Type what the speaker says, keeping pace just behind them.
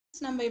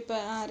நம்ம இப்போ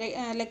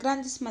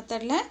Lagrange's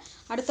மெத்தடில்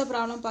அடுத்த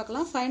ப்ராப்ளம்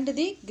பார்க்கலாம். Find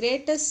the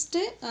greatest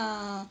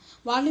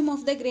volume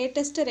of the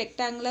greatest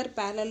rectangular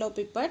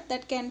parallelepiped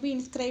that can be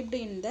inscribed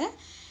in the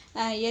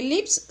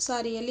ellipse.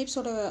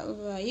 எலிப்ஸோட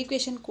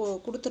equation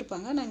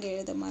கொடுத்துருப்பாங்க, நாங்கள்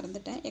எழுத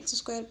மறந்துட்டேன். x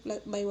square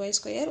by y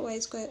square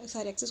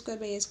x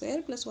square by a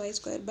square plus y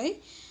square by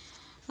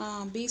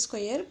b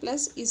square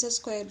plus z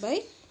square by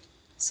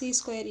c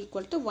square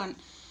equal to 1.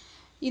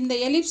 இந்த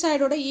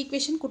எலிப்ஸாய்டோட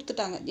equation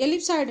கொடுத்துட்டாங்க.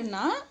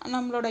 எலிப்ஸாய்டுனா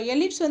நம்மளோட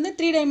ellipse வந்து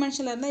 3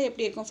 டைமென்ஷனில் இருந்தால்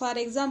எப்படி இருக்கும்? ஃபார்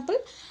எக்ஸாம்பிள்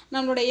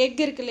நம்மளோட எக்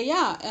இருக்கு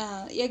இல்லையா,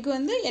 எக்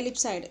வந்து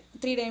எலிப்ஸாய்டு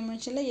 3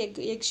 டைமென்ஷனில்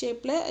எக்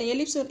ஷேப்பில்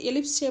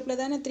எலிப்ஸ் ஷேப்பில்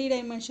தானே 3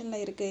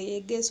 டைமென்ஷனில் இருக்குது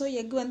எக்கு. ஸோ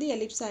எக் வந்து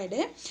எலிப்ஸாய்டு.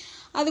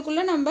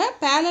 அதுக்குள்ளே நம்ம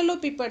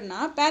பேரலோபிப்பட்னா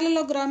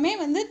பேரலோகிராமே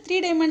வந்து 3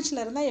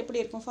 டைமென்ஷனில் இருந்தால்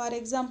எப்படி இருக்கும்? ஃபார்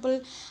எக்ஸாம்பிள்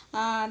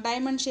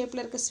டைமண்ட்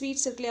ஷேப்பில் இருக்க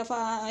ஸ்வீட்ஸ் இருக்கு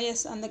இல்லையா,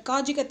 எஸ் அந்த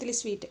காஜு கத்திலி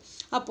ஸ்வீட்.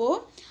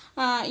 அப்போது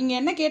இங்கே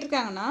என்ன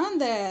கேட்டிருக்காங்கன்னா,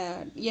 அந்த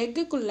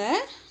எக்குக்குள்ளே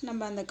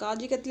நம்ம அந்த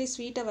காஜு கத்திலி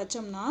ஸ்வீட்டை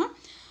வச்சோம்னா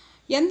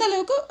எந்த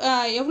அளவுக்கு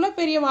எவ்வளோ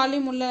பெரிய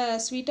வால்யூம் உள்ள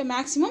ஸ்வீட்டை,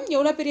 மேக்ஸிமம்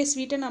எவ்வளோ பெரிய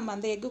ஸ்வீட்டை நம்ம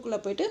அந்த எக்குக்குள்ளே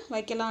போய்ட்டு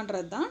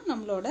வைக்கலான்றது தான்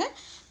நம்மளோட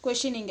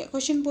கொஷின். இங்கே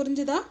கொஷின்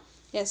புரிஞ்சுதா?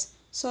 எஸ்.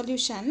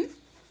 சொல்யூஷன்.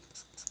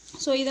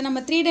 ஸோ இதை நம்ம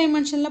 3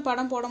 டைமென்ஷனில்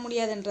படம் போட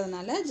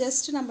முடியாதுன்றதுனால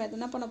ஜஸ்ட் நம்ம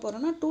என்ன பண்ண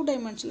போகிறோம்னா 2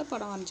 டைமென்ஷனில்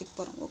படம் வரைஞ்சிக்க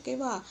போகிறோம்.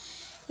 ஓகேவா?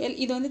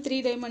 இது வந்து 3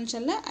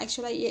 டைமென்ஷனில்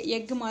ஆக்சுவலாக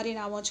எக்கு மாதிரி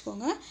ஞாபகம்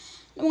வச்சுக்கோங்க.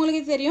 உங்களுக்கு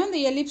தெரியும், இந்த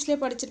எலிப்ஸ்லேயே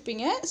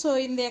படிச்சிருப்பீங்க. ஸோ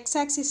இந்த எக்ஸ்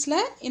ஆக்சிஸில்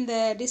இந்த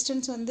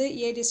டிஸ்டன்ஸ் வந்து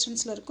ஏ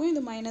டிஸ்டன்ஸில் இருக்கும்.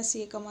 இது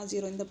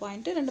 -a,0 இந்த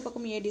பாயிண்ட்டு, ரெண்டு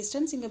பக்கம் ஏ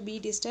டிஸ்டன்ஸ், இங்கே பி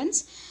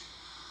டிஸ்டன்ஸ்.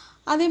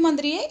 அதே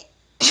மாதிரியே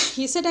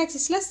இசட்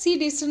ஆக்சிஸில் சி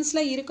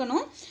டிஸ்டன்ஸில்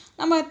இருக்கணும்.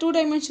 நம்ம 2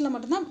 டைமென்ஷனில்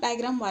மட்டும்தான்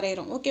டயக்ராம்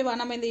வரைகிறோம். ஓகேவா?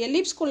 நம்ம இந்த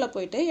எலிப்ஸ்குள்ளே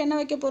போய்ட்டு என்ன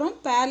வைக்க போகிறோம்?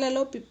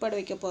 பேரலோபிப்பட்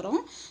வைக்க போகிறோம்.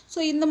 ஸோ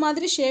இந்த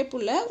மாதிரி ஷேப்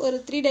உள்ள ஒரு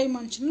 3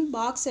 டைமென்ஷனல்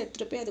பாக்ஸ்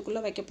எடுத்துகிட்டு போய்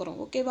அதுக்குள்ளே வைக்க போகிறோம்.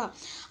 ஓகேவா?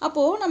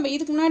 அப்போது நம்ம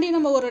இதுக்கு முன்னாடி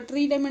நம்ம ஒரு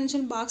 3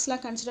 டைமென்ஷன்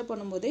பாக்ஸ்லாம் கன்சிடர்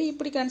பண்ணும்போது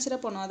இப்படி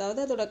கன்சிடர் பண்ணோம்.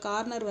 அதாவது அதோட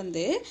கார்னர்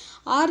வந்து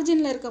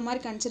ஆரிஜினில் இருக்க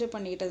மாதிரி கன்சிடர்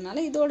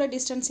பண்ணிக்கிட்டதுனால இதோட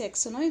டிஸ்டன்ஸ்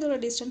எக்ஸ்னும் இதோட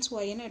டிஸ்டன்ஸ்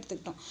ஒய்ன்னு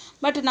எடுத்துக்கிட்டோம்.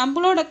 பட்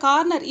நம்மளோட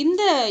கார்னர்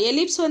இந்த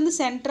எலிப்ஸ் வந்து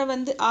சென்டரை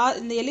வந்து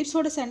இந்த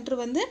எலிப்ஸோட சென்டர்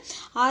வந்து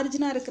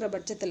ஆரிஜினாக இருக்கிற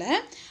பட்சத்தில்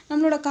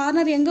நம்மளோட கார்னர்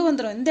எங்கே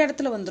வந்துடும்? இந்த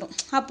இடத்துல வந்துடும்.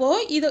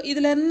 அப்போது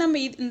இதுலேருந்து நம்ம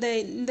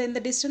இந்த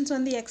டிஸ்டன்ஸ்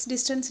வந்து எக்ஸ்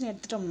டிஸ்டன்ஸ்னு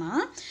எடுத்துட்டோம்னா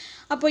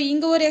அப்போ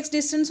இங்கே ஒரு எக்ஸ்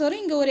டிஸ்டன்ஸ்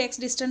வரும், இங்கே ஒரு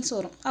எக்ஸ் டிஸ்டன்ஸ்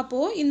வரும்.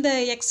 அப்போது இந்த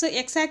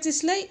எக்ஸ்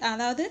ஆக்சிஸில்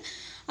அதாவது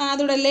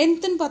அதோட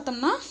லென்த்துன்னு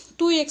பார்த்தோம்னா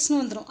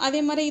 2xன்னு வந்துடும்.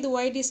 அதே மாதிரி இது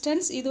ஒய்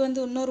டிஸ்டன்ஸ், இது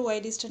வந்து இன்னொரு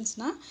ஒய்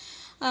டிஸ்டன்ஸ்னால்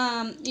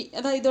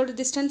அதாவது இதோட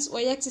டிஸ்டன்ஸ்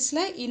ஒய் ஆக்சிஸில்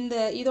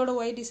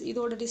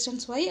இதோட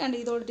டிஸ்டன்ஸ் ஒய் அண்ட்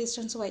இதோட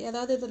டிஸ்டன்ஸ் ஒய்.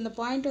 அதாவது இந்த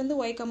பாயிண்ட் வந்து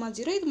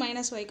y,0, இது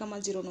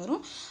 -y,0ன்னு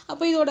வரும்.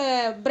 அப்போ இதோட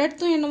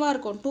பிரெட்த்தும் என்னவாக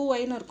இருக்கும்?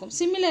 2yன்னு இருக்கும்.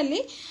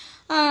 சிமிலர்லி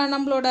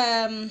நம்மளோட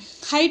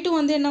ஹைட்டும்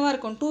வந்து என்னவாக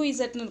இருக்கும்?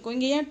 2zன்னு இருக்கும்.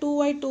 இங்கே ஏன்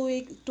 2y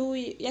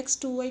 2x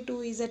 2y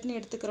 2zன்னு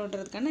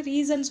எடுத்துக்கிறோன்றதுக்கான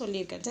ரீசன்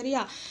சொல்லியிருக்கேன்.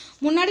 சரியா?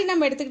 முன்னாடி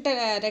நம்ம எடுத்துக்கிட்ட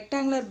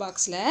ரெக்டாங்குலர்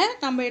பாக்ஸில்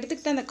நம்ம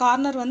எடுத்துக்கிட்ட அந்த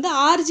கார்னர் வந்து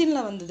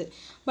ஆரிஜினில் வந்தது.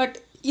 பட்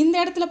இந்த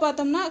இடத்துல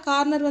பார்த்தோம்னா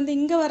கார்னர் வந்து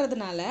இங்கே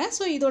வர்றதுனால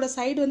ஸோ இதோட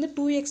சைடு வந்து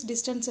 2x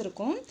டிஸ்டன்ஸ்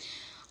இருக்கும்.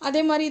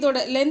 அதே மாதிரி இதோட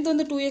லென்த்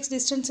வந்து 2x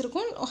டிஸ்டன்ஸ்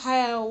இருக்கும்,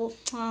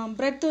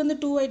 பிரெட்த் வந்து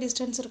 2y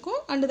டிஸ்டன்ஸ் இருக்கும்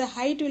and the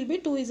height will be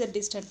 2z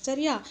distance.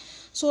 சரியா?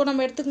 ஸோ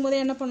நம்ம எடுத்துக்கும்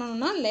போது என்ன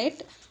பண்ணணும்னா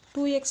லெட்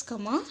 2x,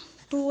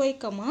 2y,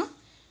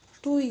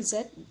 2z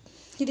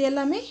இது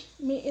எல்லாமே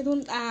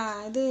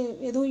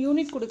எதுவும்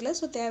யூனிட் கொடுக்கல,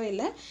 ஸோ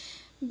தேவையில்லை.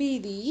 Be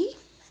the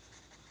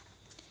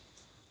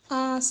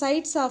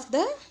sides of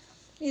the,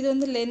 இது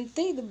வந்து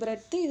லென்த்து, இது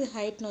பிரெட்த்து, இது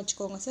ஹைட்னு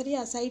வச்சுக்கோங்க. சரியா?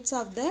 Sides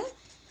of the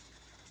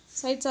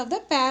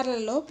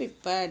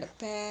parallelepiped.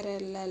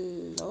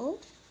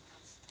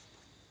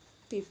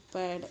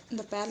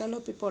 இந்த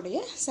parallelepiped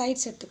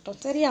சைட்ஸ் எடுத்துக்கிட்டோம்.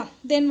 சரியா?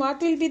 Then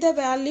what will be the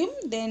volume?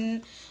 Then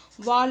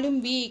volume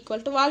V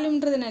equal to,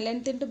 வால்யூம்ன்றது என்ன?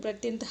 Length into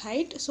bread into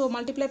height. So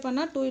multiply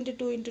பண்ணால் 2 ×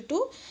 2 × 2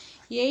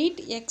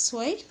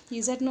 8xy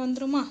zன்னு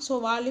வந்துருமா? ஸோ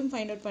வால்யூம்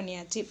ஃபைண்ட் அவுட்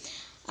பண்ணியாச்சு.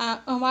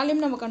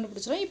 வால்யூம் நம்ம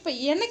கண்டுபிடிச்சிடும். இப்போ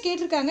என்ன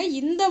கேட்டிருக்காங்க?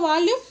 இந்த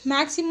வால்யூம்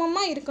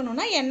மேக்ஸிமமாக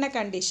இருக்கணும்னா என்ன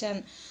கண்டிஷன்?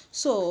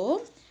 ஸோ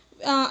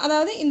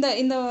அதாவது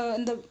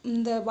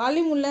இந்த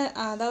வால்யூம் உள்ள,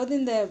 அதாவது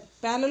இந்த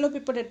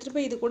parallelepiped எடுத்துகிட்டு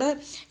போய்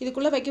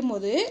இதுக்குள்ளே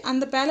வைக்கும்போது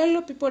அந்த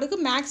parallelepipedக்கு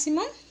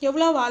மேக்ஸிமம்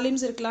எவ்வளோ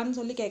வால்யூம்ஸ் இருக்கலாம்னு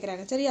சொல்லி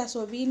கேட்குறாங்க. சரியா? So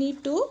we need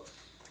to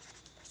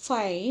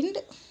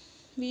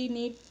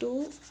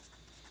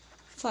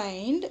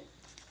find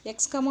x,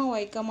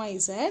 y,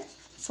 z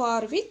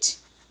for which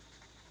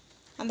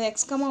அந்த x,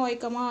 y,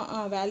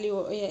 வேல்யூ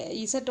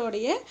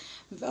இசட்டோடைய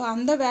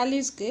அந்த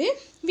வேல்யூஸ்க்கு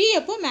v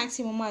எப்போ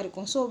மேக்ஸிமமாக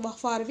இருக்கும்? So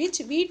for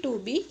which v to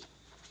be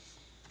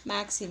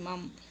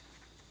maximum.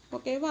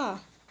 ஓகேவா?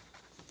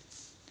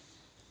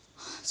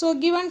 ஸோ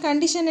கிவன்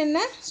கண்டிஷன் என்ன?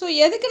 ஸோ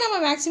எதுக்கு நம்ம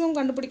மேக்ஸிமம்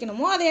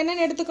கண்டுபிடிக்கணுமோ அதை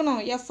என்னென்னு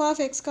எடுத்துக்கணும்? f of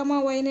x,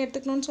 yன்னு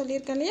எடுத்துக்கணும்னு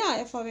சொல்லியிருக்கேன் இல்லையா?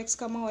 f of x,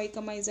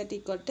 y, z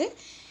equal to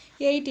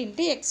 8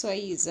 × x,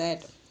 y, z.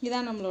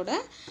 இதான் நம்மளோட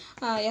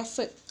f.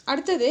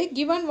 அடுத்தது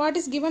given, what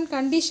is given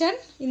condition?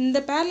 இந்த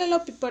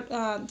parallelepiped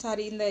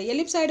இந்த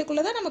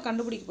எலிப்ஸாய்டுக்குள்ளே தான் நம்ம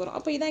கண்டுபிடிக்க போகிறோம்.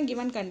 அப்போ இதான்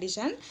given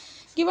condition.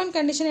 given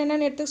condition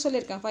என்னென்னு எடுத்துக்க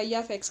சொல்லியிருக்கேன்? phi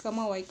of x,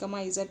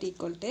 y, z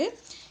equal to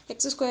x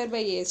square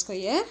by a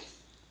square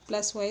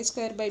plus y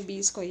square by b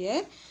square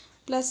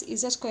plus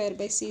z square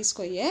by c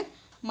square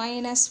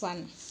minus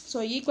 1. So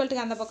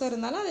ஈக்குவல்ட்டுக்கு அந்த பக்கம்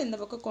இருந்தாலும் அதை இந்த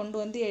பக்கம் கொண்டு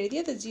வந்து எழுதி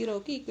அதை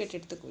ஜீரோவுக்கு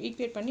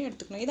ஈக்குவேட் பண்ணி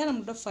எடுத்துக்கணும். இதான்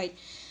நம்மளோட 5.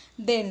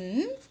 தென்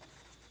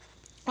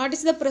what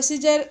is the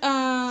procedure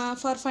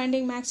for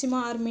finding maxima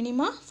or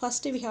minima?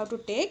 First we have to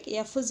take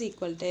f is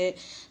equal to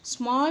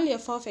small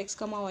f of x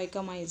comma y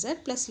comma z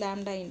plus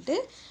lambda into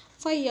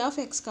phi of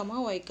x comma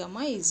y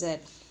comma z.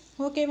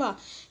 ஓகேவா?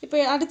 இப்போ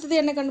அடுத்தது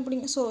என்ன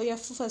கண்டுபிடிங்க? So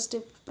f first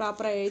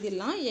ப்ராப்பராக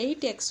எழுதிடலாம்.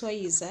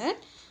 8xyz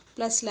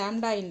plus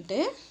lambda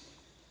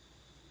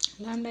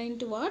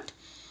into what?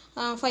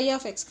 Phi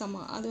of x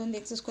comma அது வந்து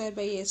x square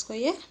by a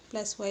square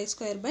plus y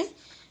square by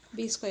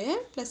b square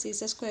plus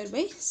z square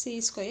by c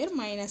square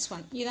minus 1.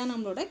 இதான்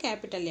நம்மளோட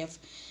capital F.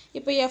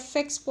 இப்போ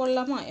fx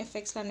போடலாமா?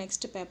 fxல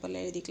next பேப்பரில்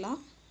எழுதிக்கலாம்.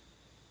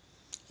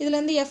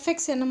 இதுலேருந்து fx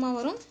என்னமா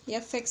வரும்?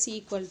 fx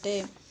equal to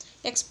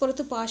x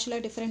பொறுத்து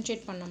பார்ஷியலாக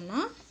டிஃபரன்ஷியேட்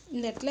பண்ணோம்னா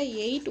இந்த இடத்துல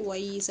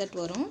 8yz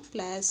வரும்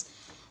plus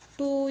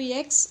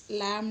 2x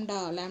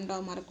lambda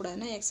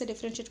மறக்கூடாதுன்னா x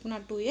differentiate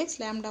பண்ணால் 2x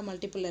lambda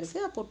மல்டிபிள்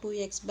இருக்குது. அப்போது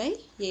 2x by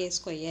a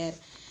square.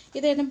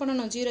 இதை என்ன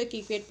பண்ணணும்? ஜீரோக்கு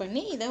ஈக்குவேட்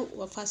பண்ணி இதை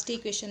ஃபஸ்ட்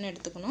ஈக்குவேஷன்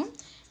எடுத்துக்கணும்.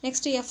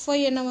 நெக்ஸ்ட் fy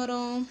என்ன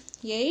வரும்?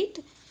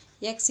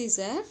 8xz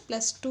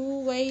plus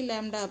 2y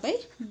lambda by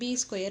b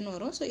ஸ்கொயர்னு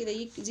வரும். ஸோ இதை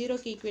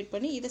ஜீரோக்கு ஈக்குவேட்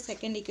பண்ணி இதை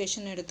செகண்ட்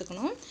ஈக்குவேஷன்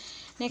எடுத்துக்கணும்.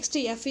 நெக்ஸ்ட்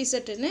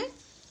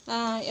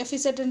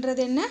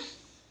fzன்றது என்ன?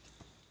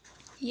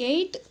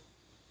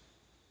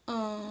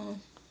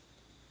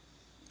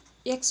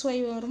 8xy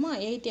வருமா?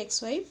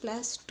 8xy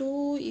plus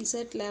 2z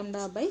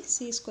lambda by c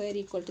square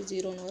equal to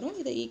 0ன்னு வரும்.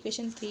 இதை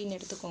ஈக்குவேஷன் 3ன்னு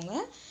எடுத்துக்கோங்க.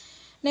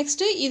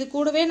 நெக்ஸ்ட்டு இது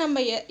கூடவே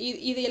நம்ம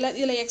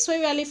இதில் xy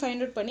வேல்யூ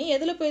ஃபைண்ட் அவுட் பண்ணி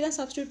எதில் போய் தான்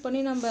சப்ஸ்டியூட் பண்ணி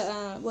நம்ம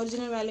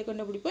ஒரிஜினல் வேல்யூ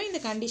கண்டுபிடிப்போம் இந்த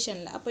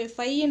கண்டிஷனில். அப்போ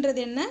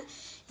 5ன்றது என்ன?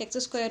 x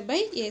square by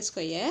a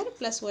square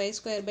plus y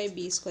square by b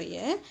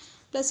square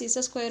plus z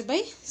square by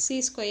c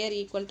square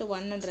equal to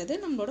 1ன்றது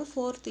நம்மளோட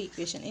 4th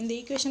ஈக்குவேஷன். இந்த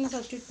ஈக்குவேஷனில்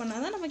சப்ஸ்டியூட்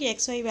பண்ணால் தான் நமக்கு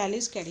xy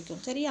வேல்யூஸ்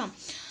கிடைக்கும். சரியா?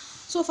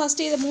 ஸோ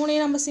ஃபஸ்ட்டு இதை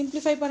மூணையும் நம்ம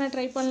சிம்ப்ளிஃபை பண்ண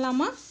ட்ரை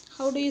பண்ணலாமா?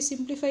 How to you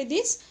simplify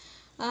this?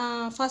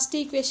 First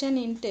equation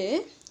into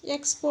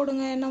x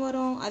போடுங்க. என்ன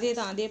வரும்?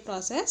 அதே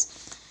process.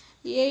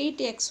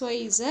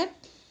 8xyz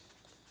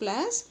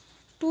plus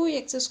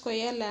 2x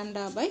square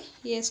lambda by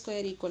a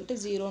square equal to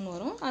 0ன்னு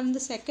வரும். அந்த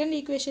செகண்ட்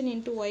ஈக்குவேஷன்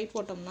இன்ட்டு y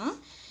போட்டோம்னா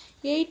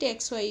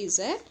 8xyz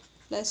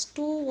plus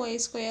 2y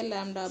square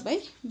lambda by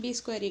b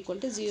square equal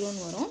to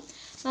 0ன்னு வரும்.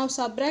 Now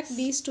subtract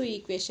these two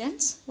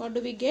equations. What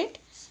do we get?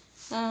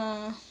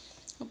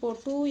 அப்போது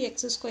 2x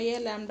square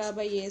lambda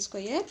by a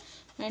square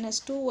minus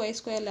 2y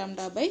square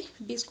lambda by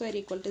b square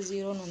equal to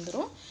 0ன்னு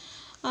வந்துடும்.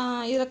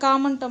 இதில்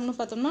common டம்னு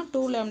பார்த்தோம்னா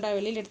 2 lambda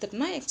வெளியில்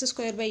எடுத்துட்டோம்னா x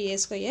square by a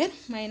square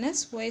minus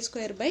y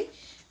square by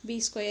b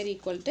square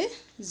equal to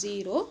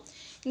 0.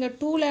 இங்கே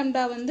 2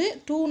 lambda வந்து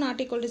 2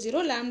 not equal to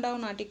 0, lambda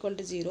not equal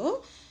to 0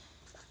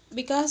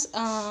 because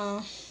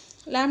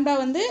lambda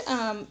வந்து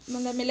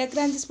இந்த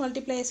Lagrange's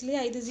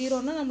multipliersலேயே இது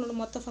 0ன்னா நம்மளோட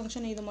மொத்த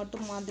ஃபங்க்ஷன் இது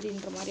மட்டும்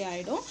மாதிரின்ற மாதிரி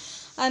ஆகிடும்.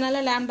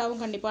 அதனால்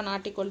லேம்டாவும் கண்டிப்பாக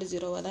நாட் ஈக்குவல் டு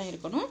 0வாக தான்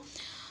இருக்கணும்.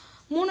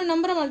 3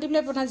 நம்பரை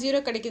மல்டிப்ளை பண்ணால் 0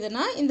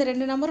 கிடைக்குதுன்னா இந்த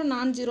 2 நம்பரும்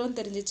நான் 0ன்னு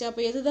தெரிஞ்சிச்சு.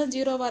 அப்போ எது தான்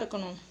 0வாக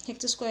இருக்கணும்? x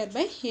square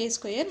by a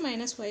square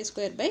minus y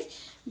square by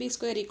b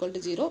square equal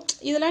to 0.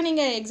 இதெல்லாம்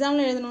நீங்கள்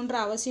எக்ஸாமில் எழுதணுன்ற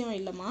அவசியம்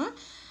இல்லைம்மா.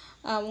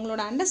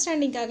 உங்களோட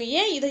அண்டர்ஸ்டாண்டிங்காக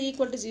ஏன் இதை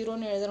ஈக்குவல் டு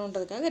 0ன்னு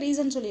எழுதணுன்றதுக்காக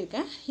ரீசன்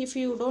சொல்லியிருக்கேன். If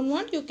you don't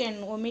want you can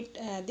omit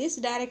this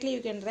directly,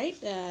 you can write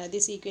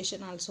this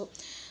equation also.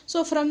 So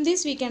from this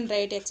we can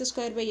write x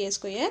square by a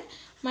square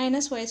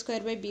minus y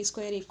square by b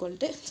square equal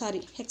to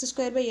x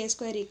square by a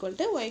square equal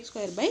to y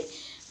square by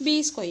b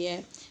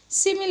square.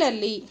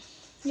 Similarly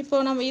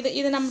இப்போ நம்ம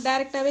இது நம்ம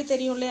டைரெக்டாகவே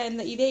தெரியும் இல்லையா?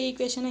 இதே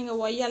ஈக்குவேஷனை இங்கே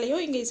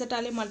ஒய்யாலேயும் இங்கே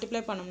இசட்டாலேயும்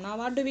மல்டிப்ளை பண்ணோம்னா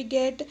what do we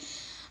get?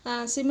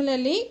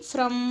 Similarly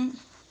from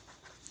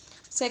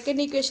second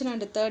equation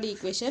and third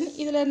equation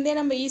இதிலேருந்தே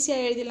நம்ம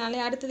ஈஸியாக எழுதினாலே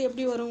அடுத்தது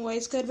எப்படி வரும்? y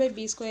square by b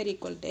square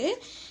equal to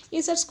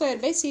z square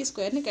by c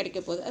squareன்னு கிடைக்க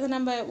போகுது. அது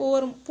நம்ம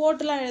ஒவ்வொரு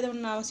போட்டுலாம்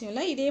எழுதணும்னு அவசியம்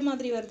இல்லை. இதே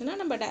மாதிரி வருதுன்னா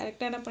நம்ம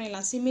டைரெக்டாக என்ன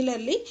பண்ணிடலாம்?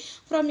 Similarly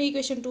from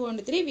equation 2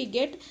 and 3 we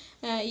get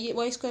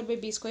y square by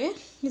b square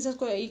z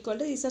square equal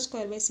to z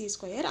square by c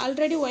square.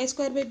 Already y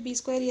square by b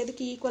square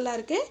எதுக்கு ஈக்குவலாக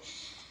இருக்குது?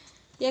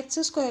 x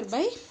square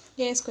by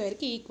a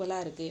ஸ்கொயருக்கு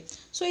ஈக்குவலாக இருக்குது.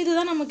 ஸோ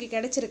இதுதான் நமக்கு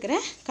கிடைச்சிருக்கிற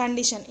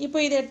condition. இப்போ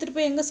இதை எடுத்துகிட்டு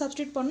போய் எங்கே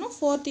சப்ஸ்டியூட் பண்ணணும்?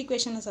 4th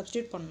ஈக்குவேஷனில்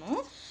சப்ஸ்டியூட்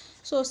பண்ணணும்.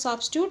 ஸோ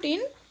சப்ஸ்டியூட்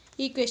இன்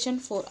ஈக்குவேஷன்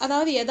 4.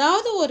 அதாவது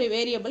ஏதாவது ஒரு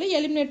வேரியபிளை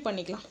எலிமினேட்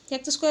பண்ணிக்கலாம்.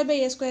 x square by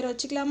a square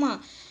வச்சுக்கலாமா?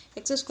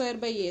 x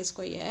square by a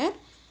square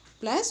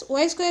plus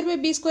y square by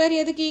b square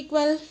எதுக்கு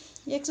equal?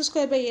 x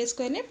square by a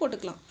ஸ்கொயர்னே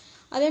போட்டுக்கலாம்.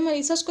 அதே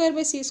மாதிரி z square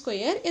by c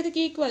square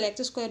எதுக்கு equal?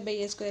 x square by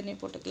a ஸ்கொயர்னே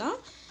போட்டுக்கலாம்.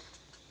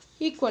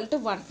 Equal to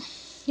 1.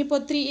 இப்போ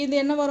 3 இது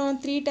என்ன வரும்?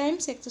 3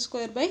 times x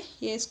square by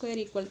a square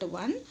equal to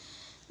 1.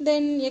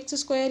 Then x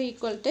square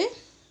equal to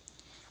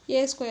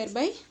a square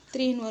by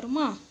 3ன்னு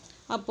வருமா?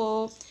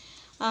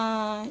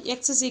 அப்போது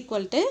x is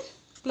equal to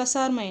plus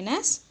or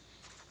minus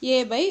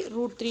a by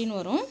root 3ன்னு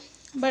வரும்.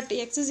 But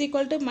x is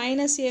equal to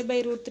minus a by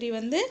root 3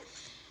 வந்து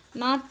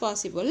not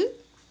possible.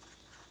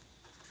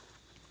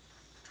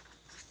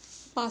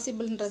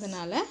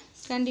 பாசிபிள்ன்றதுனால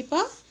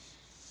கண்டிப்பாக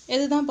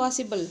எதுதான்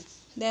possible?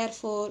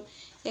 Therefore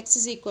x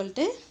is equal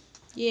to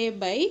a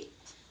by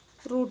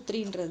root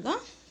 3ன்றது தான்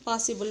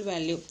possible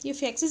value. If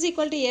x is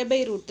equal to a by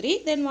root 3,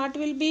 then what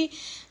will be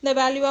the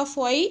value of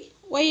y?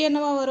 Y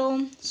என்னவா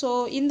வரும்? So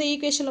இந்த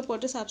ஈக்குவேஷனில்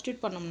போட்டு substitute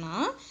பண்ணோம்னா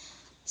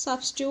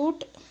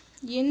substitute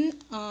in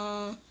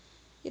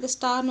இது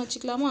ஸ்டார்னு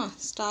வச்சுக்கலாமா,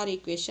 star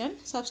equation.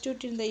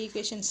 substitute in the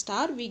equation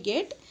star we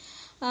get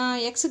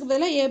xக்கு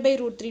பதிலாக a by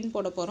root 3ன்னு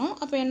போட போகிறோம்.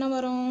 அப்போ என்ன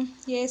வரும்?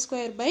 a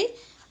square by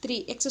 3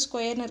 x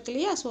ஸ்கொயர்னு இருக்கு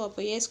இல்லையா, ஸோ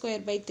அப்போ a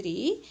square by 3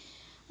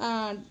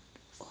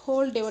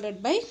 whole divided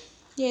by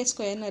a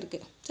squareனு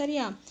இருக்குது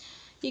சரியா,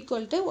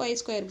 equal to y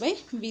square by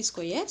b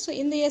square. So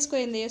இந்த a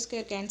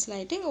square cancel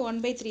ஆகிட்டு இங்கே 1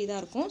 by 3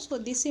 தான் இருக்கும். So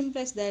this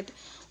implies that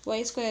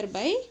y square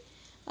by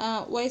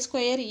y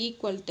square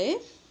equal to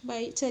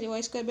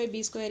y square by b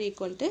square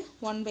equal to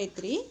 1 by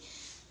 3.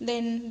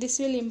 Then this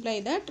will imply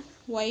that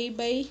y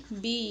by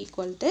b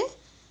equal to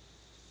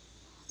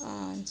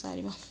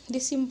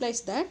this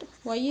implies that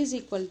y is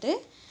equal to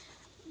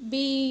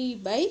b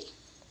by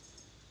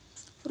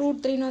root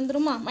 3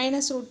 வந்துருமா,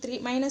 minus root 3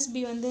 minus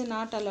b வந்து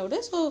not allowed,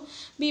 so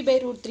b by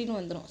root 3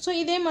 வந்துரும். So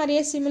இதே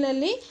மாதிரியே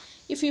similarly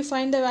if you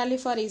find the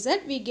value for z,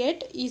 we get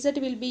z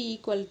will be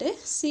equal to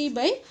c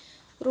by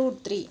root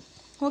 3.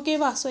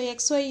 ஓகேவா? So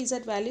xy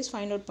z values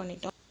find out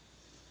பண்ணிட்டோம்.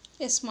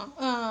 எஸ்மா,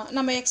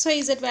 நம்ம xy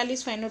z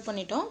values find out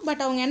பண்ணிட்டோம்.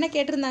 But அவங்க என்ன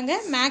கேட்டிருந்தாங்க,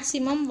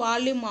 maximum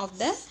volume of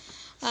the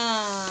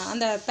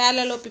அந்த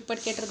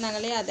parallelepiped கேட்டிருந்தாங்க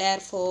இல்லையா,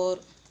 therefore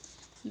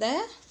the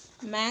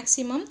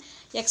maximum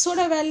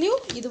xோட value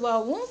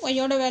இதுவாகவும்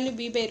yோட value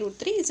b by root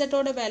 3,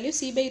 zோட value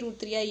c by root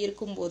 3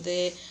 இருக்கும்போது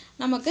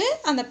நமக்கு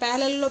அந்த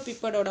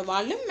parallelepipedோட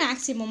வால்யூம்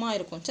மேக்ஸிமமாக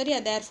இருக்கும் சரியா.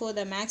 therefore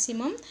the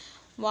maximum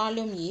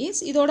volume is,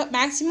 இதோட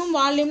மேக்ஸிமம்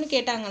வால்யூம்னு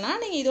கேட்டாங்கன்னா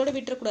நீங்கள் இதோட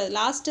விட்டுறக்கூடாது.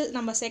 லாஸ்ட்டு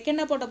நம்ம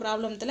செகண்டாக போட்ட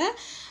ப்ராப்ளத்தில்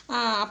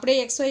அப்படியே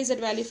XYZ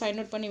வேல்யூ ஃபைண்ட்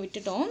அவுட் பண்ணி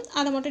விட்டுட்டோம்,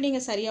 அதை மட்டும்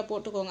நீங்கள் சரியாக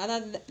போட்டுக்கோங்க.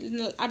 அதாவது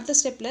அடுத்த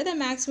ஸ்டெப்பில் the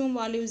maximum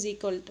volume is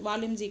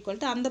equal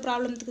to அந்த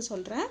ப்ராப்ளத்துக்கு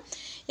சொல்கிறேன்.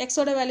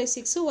 எக்ஸோட வேல்யூ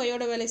 6,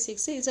 ஒயோட வேல்யூ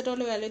 6,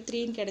 இசட்டோட வேல்யூ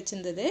 3ன்னு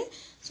கிடச்சிருந்தது.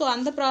 ஸோ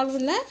அந்த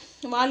ப்ராப்ளமில்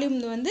வால்யூம்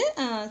வந்து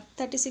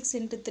 36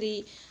 × 3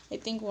 ஐ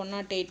திங்க்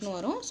 108ன்னு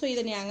வரும். ஸோ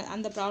இதை நீங்கள்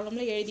அந்த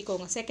ப்ராப்ளமில்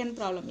எழுதிக்கோங்க. செகண்ட்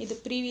ப்ராப்ளம் இது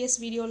ப்ரீவியஸ்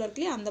வீடியோவில்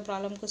இருக்குல்லையே அந்த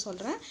ப்ராப்ளம்க்கு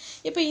சொல்கிறேன்.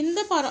 இப்போ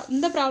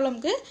இந்த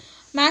ப்ராப்ளம்க்கு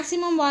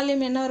மேக்ஸிமம்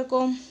வால்யூம் என்ன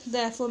இருக்கும்,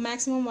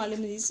 maximum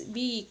volume is v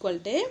equal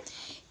to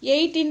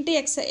 8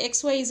 ×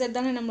 xyz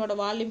தானே நம்மளோட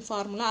வால்யூம்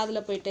ஃபார்முலா.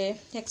 அதில் போய்ட்டு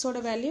எக்ஸோட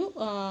value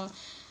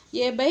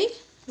a by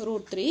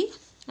root 3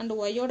 and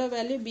ஒய்யோட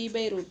value b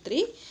by root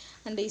 3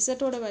 and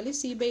zோட value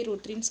c by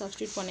root 3ன்னு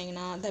substitute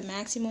பண்ணிங்கன்னா the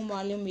maximum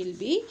volume will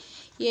be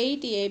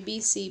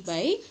 8abc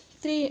by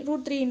 3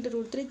 root 3 ×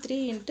 root 3 3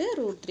 ×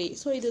 root 3.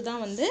 So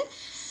இதுதான் வந்து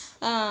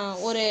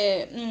ஒரு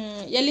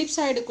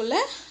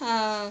எலிப்சாய்டுக்குள்ளே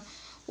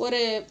ஒரு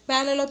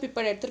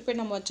parallelepiped எடுத்துகிட்டு போய்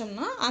நம்ம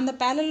வச்சோம்னா அந்த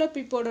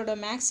parallelepipedோட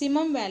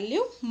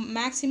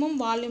மேக்ஸிமம்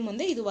வால்யூம்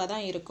வந்து இதுவாக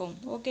தான் இருக்கும்.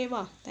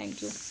 ஓகேவா?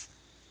 தேங்க்யூ.